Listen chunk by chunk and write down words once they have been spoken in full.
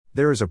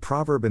There is a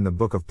proverb in the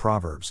book of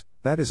Proverbs,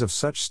 that is of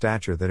such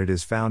stature that it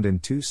is found in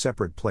two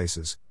separate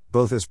places,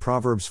 both as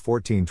Proverbs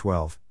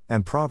 14:12,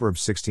 and Proverbs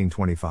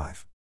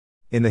 16:25.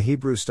 In the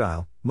Hebrew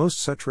style, most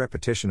such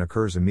repetition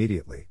occurs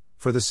immediately,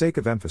 for the sake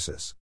of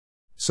emphasis.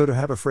 So to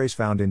have a phrase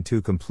found in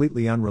two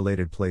completely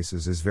unrelated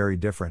places is very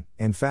different,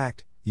 in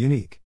fact,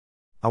 unique.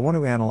 I want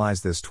to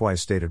analyze this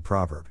twice stated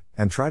proverb,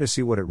 and try to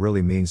see what it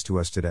really means to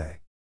us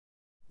today.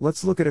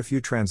 Let's look at a few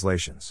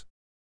translations.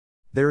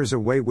 There is a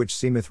way which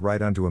seemeth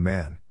right unto a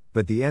man,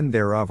 but the end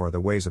thereof are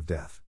the ways of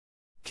death.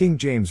 King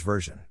James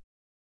Version.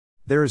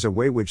 There is a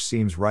way which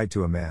seems right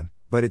to a man,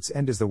 but its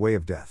end is the way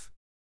of death.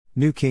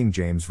 New King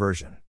James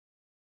Version.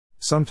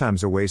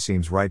 Sometimes a way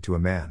seems right to a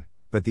man,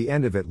 but the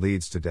end of it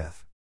leads to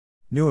death.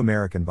 New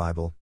American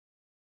Bible.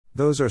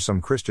 Those are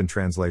some Christian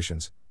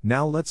translations,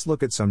 now let's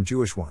look at some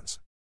Jewish ones.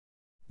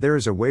 There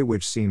is a way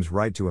which seems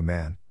right to a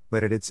man,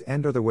 but at its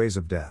end are the ways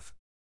of death.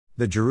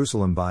 The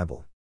Jerusalem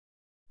Bible.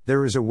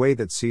 There is a way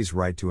that seems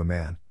right to a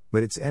man,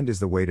 but its end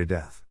is the way to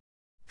death.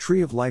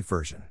 Tree of Life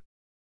Version.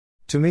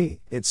 To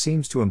me, it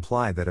seems to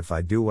imply that if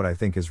I do what I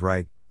think is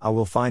right, I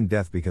will find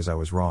death because I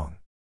was wrong.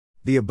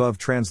 The above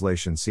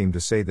translations seem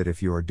to say that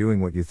if you are doing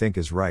what you think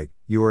is right,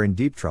 you are in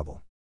deep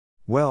trouble.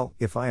 Well,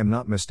 if I am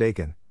not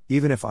mistaken,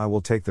 even if I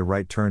will take the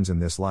right turns in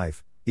this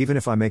life, even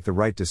if I make the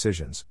right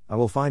decisions, I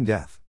will find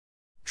death.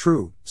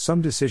 True,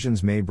 some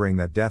decisions may bring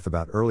that death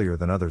about earlier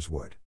than others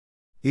would.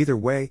 Either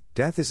way,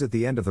 death is at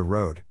the end of the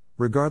road,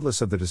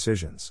 regardless of the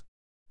decisions.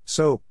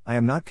 So, I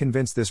am not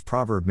convinced this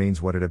proverb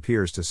means what it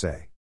appears to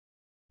say.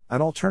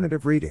 An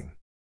alternative reading.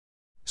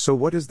 So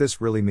what does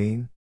this really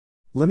mean?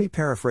 Let me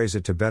paraphrase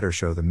it to better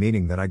show the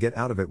meaning that I get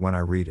out of it when I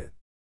read it.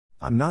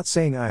 I'm not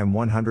saying I am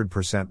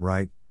 100%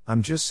 right,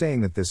 I'm just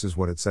saying that this is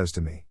what it says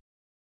to me.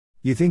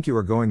 You think you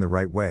are going the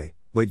right way,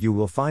 but you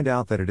will find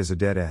out that it is a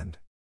dead end.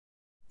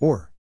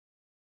 Or,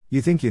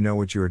 you think you know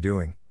what you are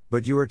doing,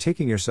 but you are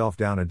taking yourself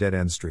down a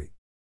dead-end street.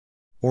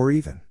 Or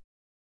even,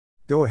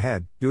 go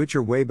ahead, do it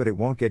your way but it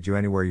won't get you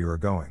anywhere you are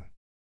going.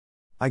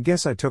 I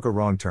guess I took a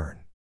wrong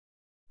turn.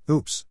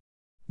 Oops.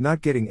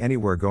 Not getting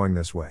anywhere going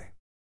this way.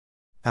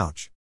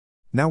 Ouch.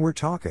 Now we're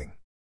talking.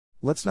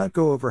 Let's not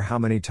go over how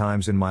many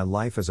times in my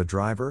life as a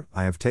driver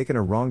I have taken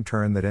a wrong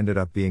turn that ended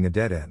up being a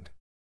dead end.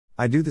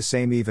 I do the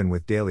same even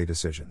with daily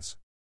decisions.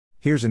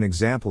 Here's an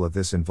example of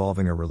this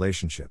involving a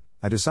relationship.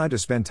 I decide to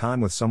spend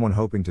time with someone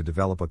hoping to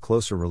develop a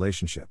closer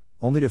relationship,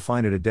 only to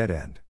find it a dead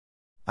end.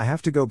 I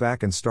have to go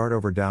back and start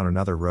over down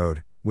another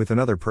road, with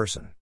another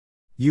person.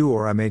 You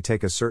or I may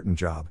take a certain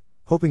job,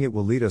 hoping it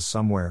will lead us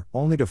somewhere,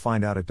 only to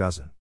find out it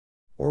doesn't.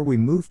 Or we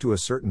move to a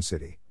certain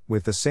city,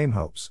 with the same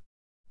hopes.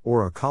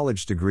 Or a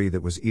college degree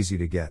that was easy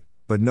to get,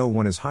 but no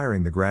one is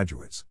hiring the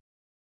graduates.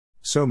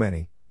 So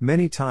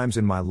many times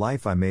in my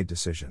life I made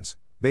decisions,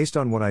 based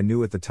on what I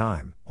knew at the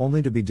time,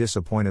 only to be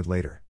disappointed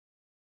later.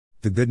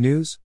 The good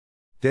news?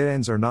 Dead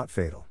ends are not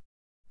fatal.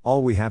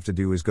 All we have to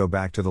do is go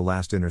back to the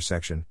last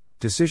intersection,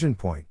 decision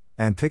point,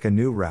 and pick a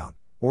new route,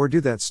 or do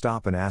that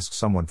stop and ask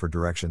someone for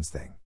directions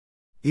thing.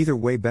 Either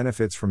way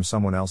benefits from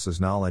someone else's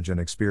knowledge and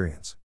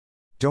experience.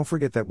 Don't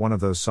forget that one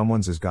of those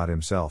someones is God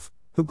Himself,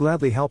 who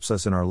gladly helps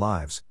us in our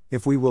lives,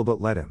 if we will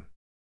but let Him.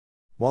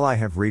 While I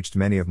have reached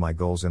many of my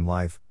goals in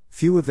life,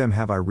 few of them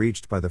have I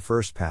reached by the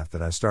first path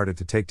that I started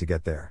to take to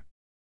get there.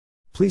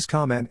 Please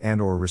comment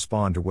and/or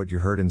respond to what you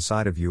heard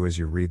inside of you as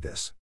you read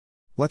this.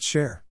 Let's share.